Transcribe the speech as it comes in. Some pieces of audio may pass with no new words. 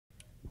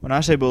When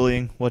I say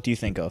bullying, what do you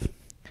think of?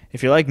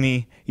 If you're like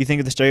me, you think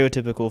of the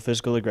stereotypical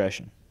physical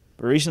aggression.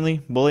 But recently,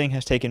 bullying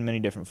has taken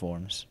many different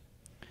forms.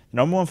 The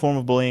number one form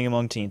of bullying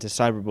among teens is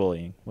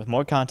cyberbullying. With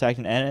more contact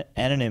and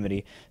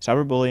anonymity,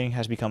 cyberbullying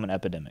has become an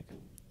epidemic.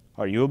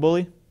 Are you a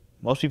bully?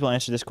 Most people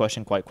answer this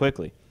question quite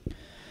quickly.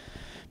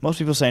 Most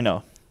people say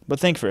no. But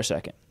think for a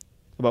second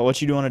about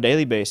what you do on a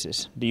daily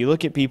basis. Do you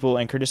look at people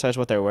and criticize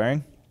what they're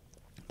wearing?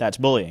 That's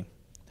bullying.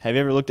 Have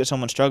you ever looked at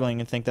someone struggling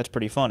and think that's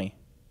pretty funny?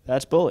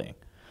 That's bullying.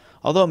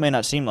 Although it may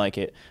not seem like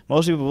it,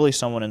 most people bully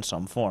someone in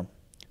some form.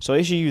 So I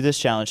issue you this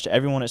challenge to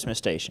everyone at Smith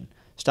Station.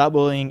 Stop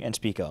bullying and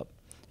speak up.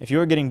 If you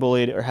are getting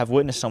bullied or have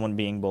witnessed someone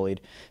being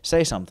bullied,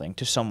 say something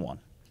to someone.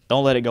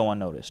 Don't let it go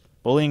unnoticed.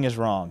 Bullying is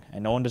wrong,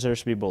 and no one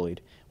deserves to be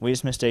bullied. We at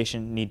Smith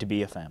Station need to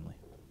be a family.